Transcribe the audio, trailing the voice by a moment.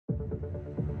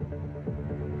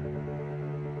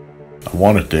I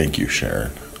want to thank you,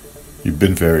 Sharon. You've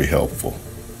been very helpful.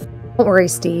 Don't worry,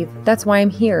 Steve. That's why I'm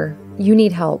here. You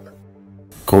need help.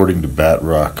 According to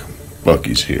Batrock,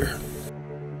 Bucky's here.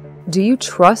 Do you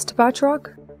trust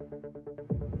Batrock?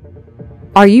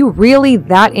 Are you really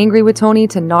that angry with Tony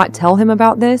to not tell him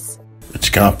about this? It's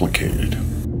complicated.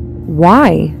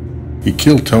 Why? He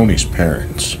killed Tony's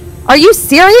parents. Are you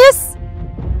serious?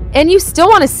 And you still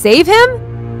want to save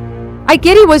him? I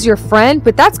get he was your friend,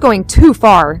 but that's going too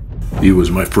far. He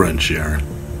was my friend, Sharon.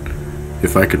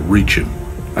 If I could reach him,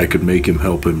 I could make him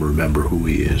help him remember who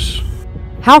he is.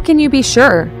 How can you be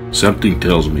sure? Something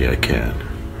tells me I can.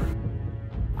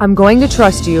 I'm going to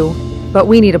trust you, but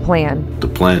we need a plan. The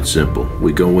plan's simple.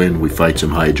 We go in, we fight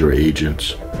some Hydra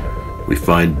agents. We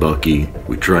find Bucky.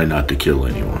 We try not to kill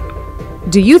anyone.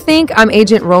 Do you think I'm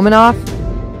Agent Romanoff?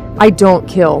 I don't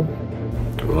kill.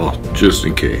 Well, just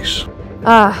in case.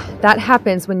 That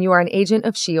happens when you are an agent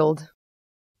of S.H.I.E.L.D.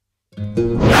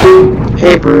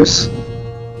 Hey, Bruce.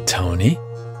 Tony?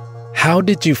 How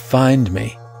did you find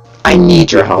me? I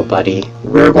need your help, buddy.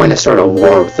 We're going to start a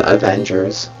war with the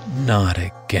Avengers. Not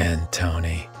again,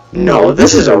 Tony. No,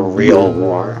 this is a real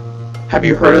war. Have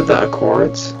you heard of the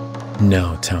Accords?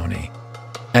 No, Tony.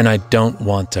 And I don't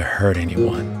want to hurt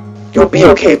anyone. You'll be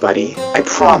okay, buddy. I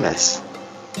promise.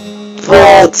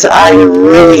 But I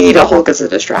really need a Hulk as a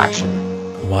distraction.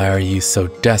 Why are you so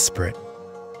desperate?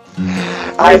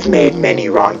 I've made many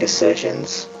wrong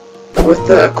decisions. With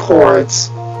the Accords,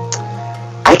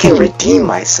 I can redeem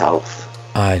myself.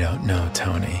 I don't know,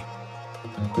 Tony.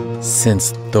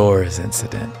 Since Thor's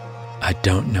incident, I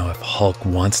don't know if Hulk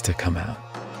wants to come out.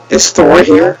 Is Thor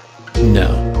here?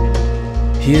 No.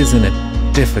 He is in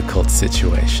a difficult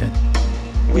situation.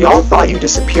 We all thought you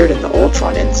disappeared in the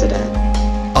Ultron incident.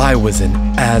 I was in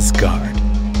Asgard.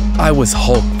 I was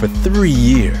Hulk for 3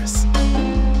 years.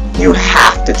 You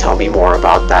have to tell me more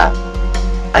about that.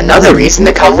 Another reason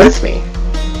to come with me.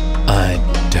 I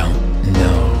don't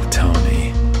know,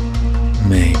 Tony.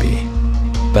 Maybe.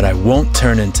 But I won't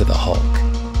turn into the Hulk.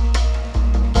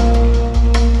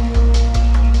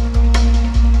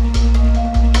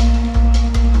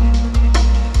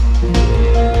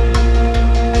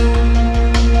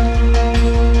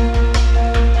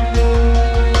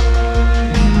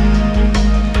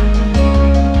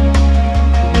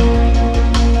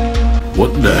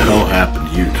 What the hell happened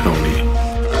to you, Tony?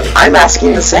 I'm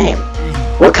asking the same.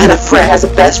 What kind of friend has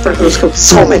a best friend who's killed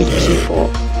so many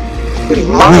people? Including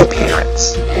my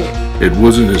parents. It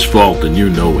wasn't his fault, and you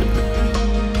know it.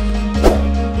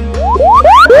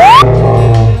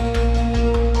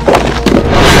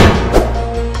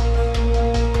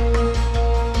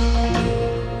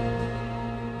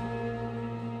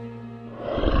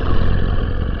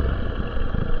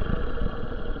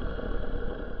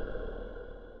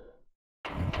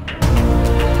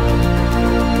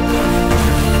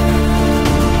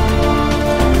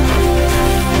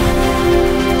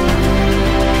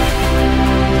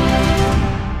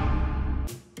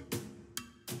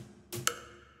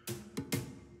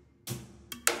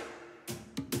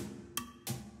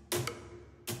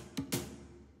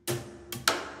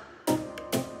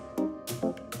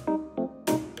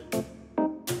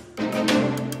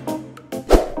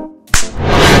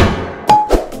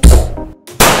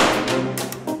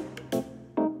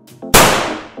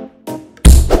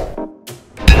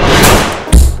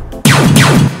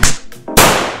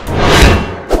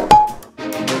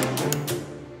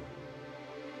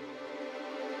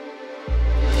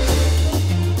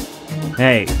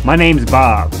 Hey, my name's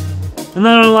Bob. And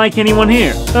I don't like anyone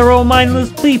here. They're all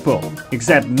mindless people.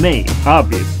 Except me,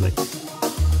 obviously.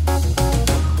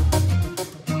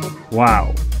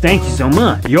 Wow, thank you so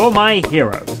much. You're my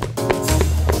heroes.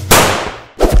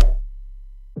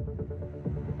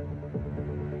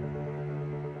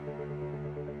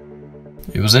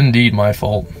 It was indeed my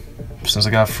fault. Since I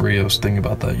got free, I was thinking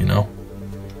about that, you know?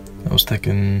 I was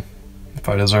thinking if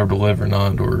I deserve to live or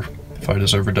not, or if I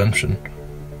deserve redemption.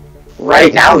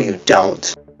 Right now you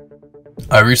don't.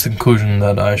 I reached the conclusion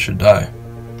that I should die.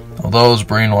 Although I was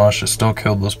brainwashed, I still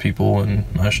killed those people, and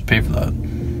I should pay for that.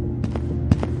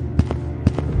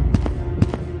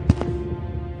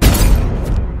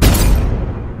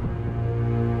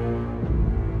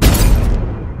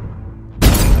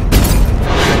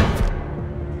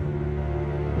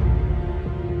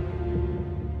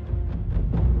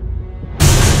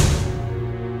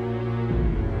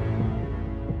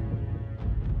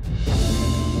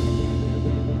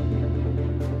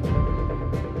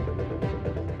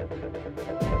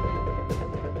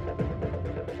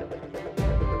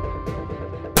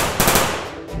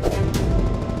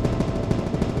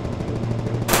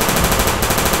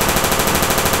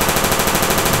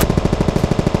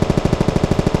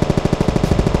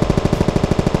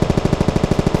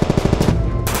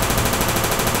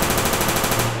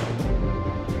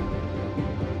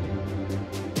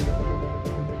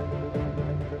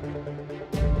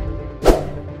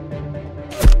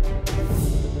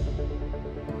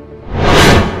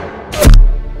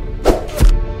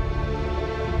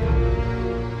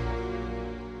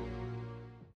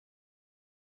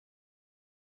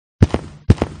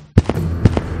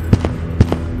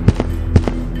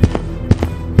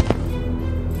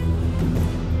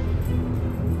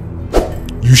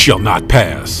 You shall not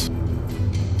pass.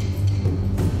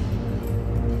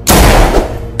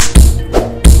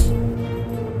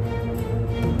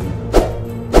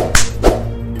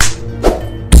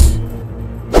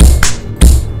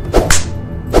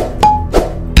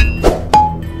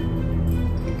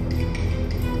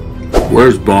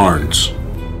 Where's Barnes?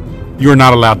 You're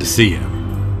not allowed to see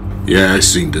him. Yeah, I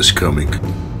seen this coming.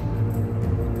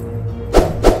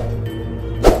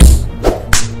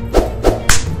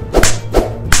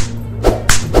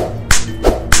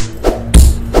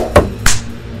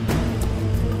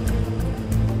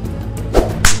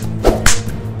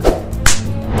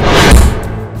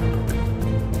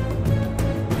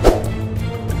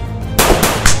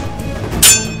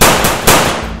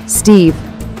 Steve,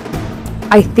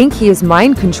 I think he is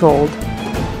mind controlled.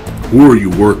 Who are you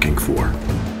working for?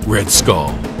 Red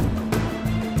Skull.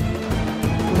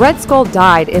 Red Skull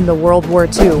died in the World War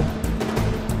II.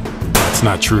 That's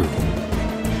not true.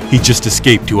 He just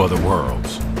escaped to other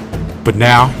worlds. But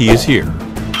now he is here,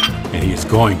 and he is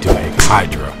going to make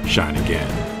Hydra shine again.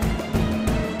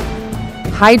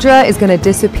 Hydra is going to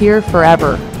disappear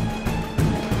forever.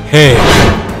 Hey,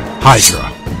 Hydra.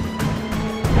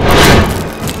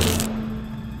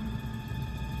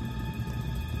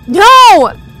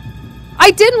 No!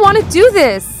 I didn't want to do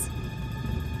this!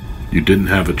 You didn't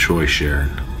have a choice,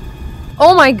 Sharon.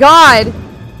 Oh my god!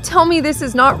 Tell me this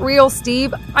is not real,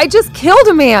 Steve. I just killed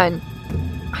a man!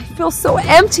 I feel so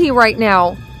empty right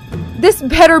now. This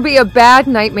better be a bad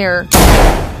nightmare.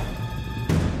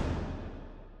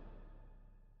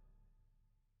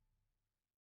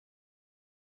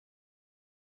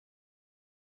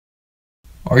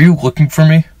 Are you looking for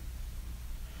me?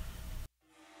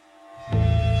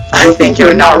 I think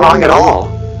you're not wrong at all.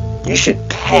 You should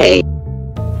pay.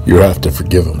 You have to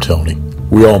forgive him, Tony.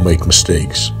 We all make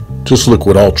mistakes. Just look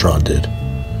what Ultron did.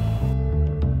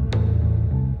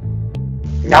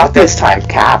 Not this time,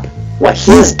 Cap. What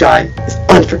he's done is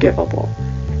unforgivable.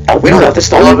 And we don't have to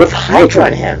start over with Hydra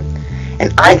on him.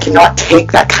 And I cannot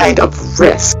take that kind of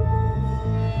risk.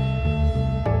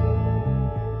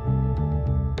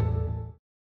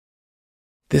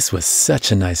 This was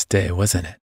such a nice day, wasn't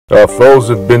it? Our foes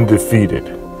have been defeated,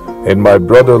 and my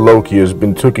brother Loki has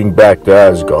been taken back to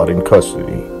Asgard in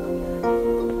custody.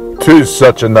 'Tis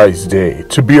such a nice day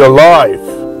to be alive,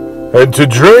 and to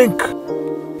drink!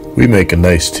 We make a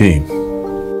nice team.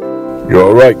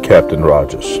 You're right, Captain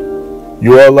Rogers.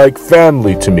 You are like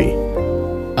family to me.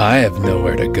 I have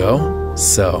nowhere to go,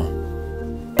 so...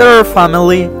 Third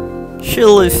family,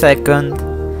 Shirley second,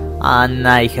 and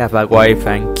I have a wife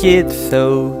and kids,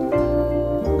 so...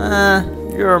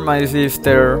 you're my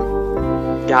sister.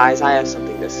 Guys, I have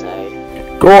something to say.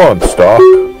 Go on, Stark.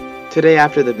 Today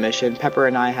after the mission, Pepper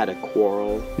and I had a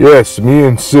quarrel. Yes, me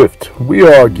and Sift, we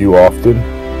argue often,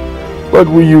 but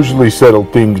we usually settle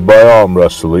things by arm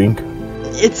wrestling.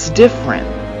 It's different.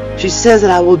 She says that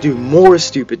I will do more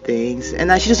stupid things, and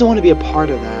that she doesn't want to be a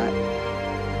part of that.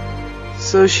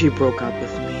 So she broke up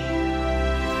with me.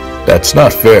 That's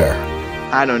not fair.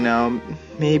 I don't know.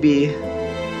 Maybe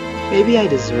I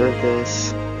deserve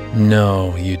this.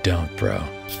 No, you don't, bro.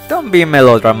 Don't be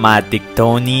melodramatic,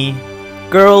 Tony.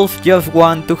 Girls just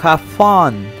want to have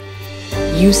fun.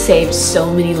 You saved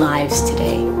so many lives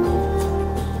today.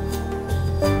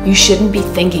 You shouldn't be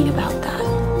thinking about that.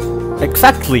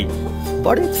 Exactly.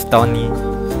 But it's Tony.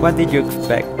 What did you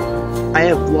expect? I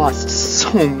have lost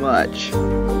so much.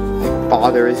 My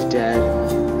father is dead.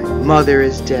 My mother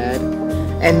is dead.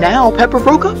 And now Pepper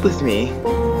broke up with me.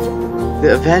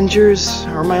 The Avengers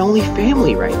are my only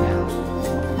family right now.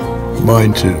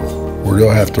 Mine too. We're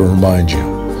gonna have to remind you,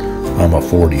 I'm a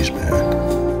 40s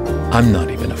man. I'm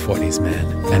not even a 40s man,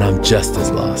 and I'm just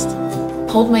as lost.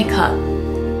 Hold my cup.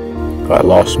 I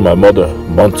lost my mother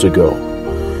months ago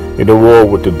in a war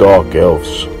with the Dark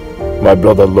Elves. My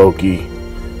brother Loki,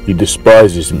 he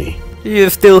despises me. You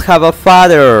still have a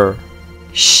father.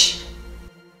 Shh.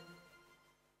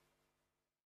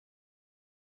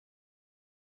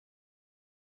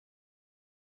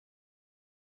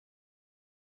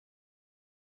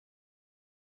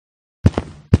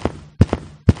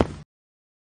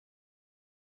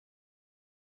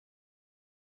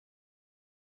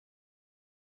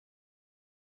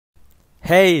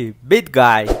 Hey, big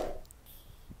guy.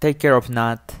 Take care of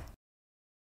Nat.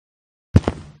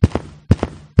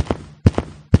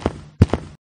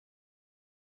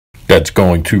 That's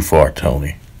going too far,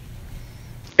 Tony.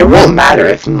 It won't matter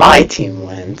if my team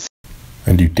wins.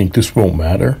 And you think this won't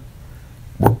matter?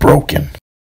 We're broken.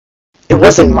 It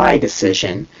wasn't my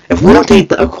decision. If we don't take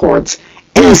the Accords,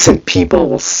 innocent people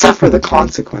will suffer the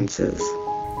consequences.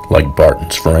 Like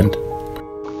Barton's friend?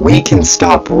 We can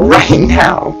stop right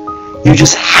now. You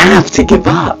just have to give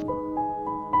up.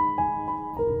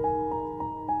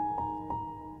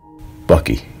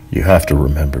 Bucky, you have to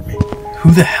remember me.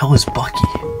 Who the hell is Bucky?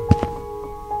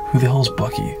 Who the hell is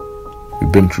Bucky?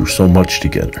 We've been through so much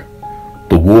together.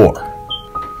 The war,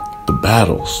 the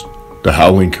battles, the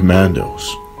Howling Commandos.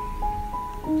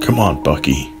 Come on,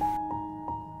 Bucky.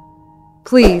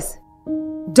 Please,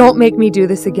 don't make me do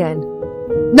this again.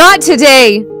 Not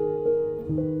today!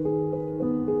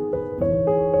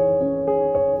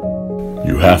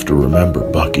 You have to remember,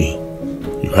 Bucky.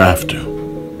 You have to.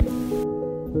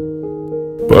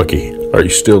 Bucky, are you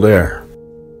still there?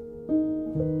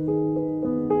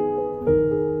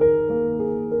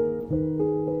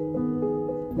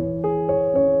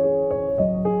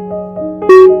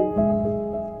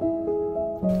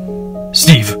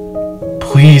 Steve,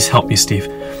 please help me, Steve.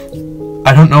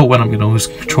 I don't know when I'm gonna lose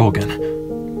control again.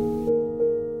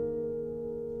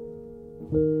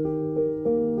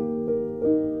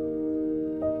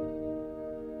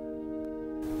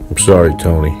 I'm sorry,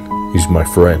 Tony. He's my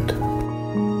friend.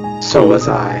 So was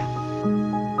I.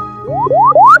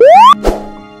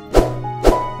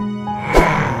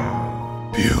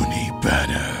 Puny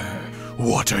Banner,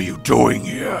 what are you doing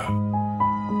here?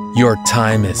 Your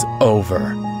time is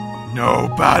over. No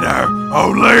Banner,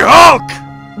 only Hulk!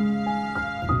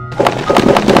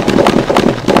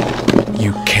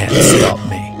 You can't stop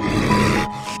me.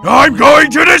 I'm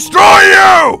going to destroy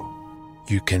you!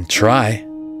 You can try.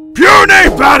 Puny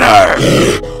Banner!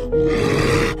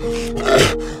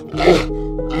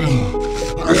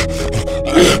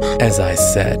 As I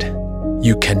said,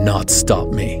 you cannot stop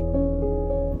me.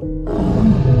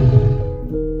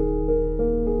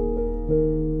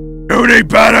 Puny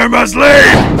Banner must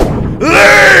leave!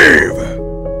 Leave!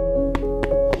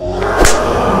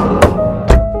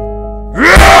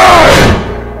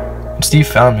 When Steve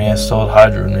found me, I still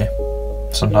had Hydra in me.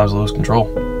 Sometimes I lose control.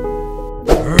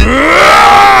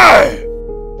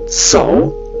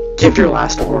 So, give your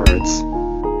last words.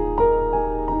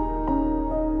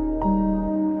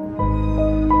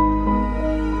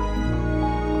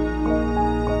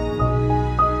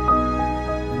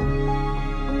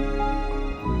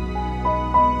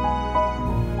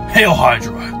 Hail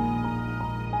Hydra!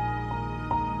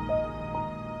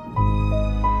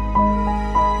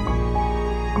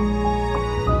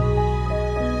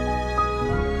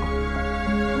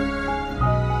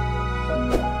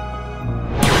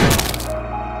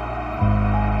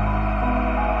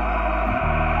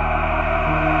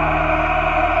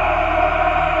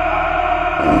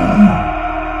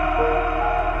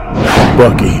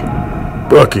 Bucky.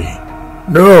 Bucky.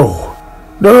 No.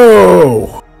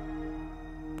 No.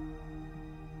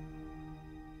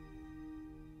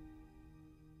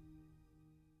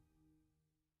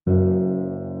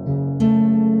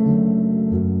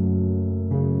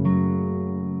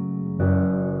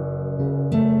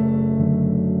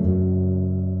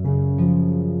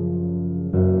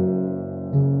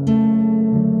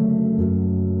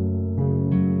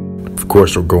 Of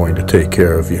course we're going to take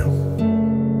care of you.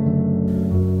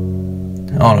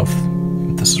 I don't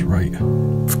know if this is right.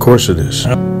 Of course it is.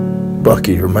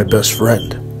 Bucky, you're my best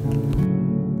friend.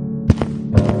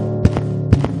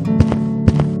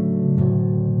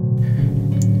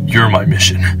 You're my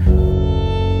mission.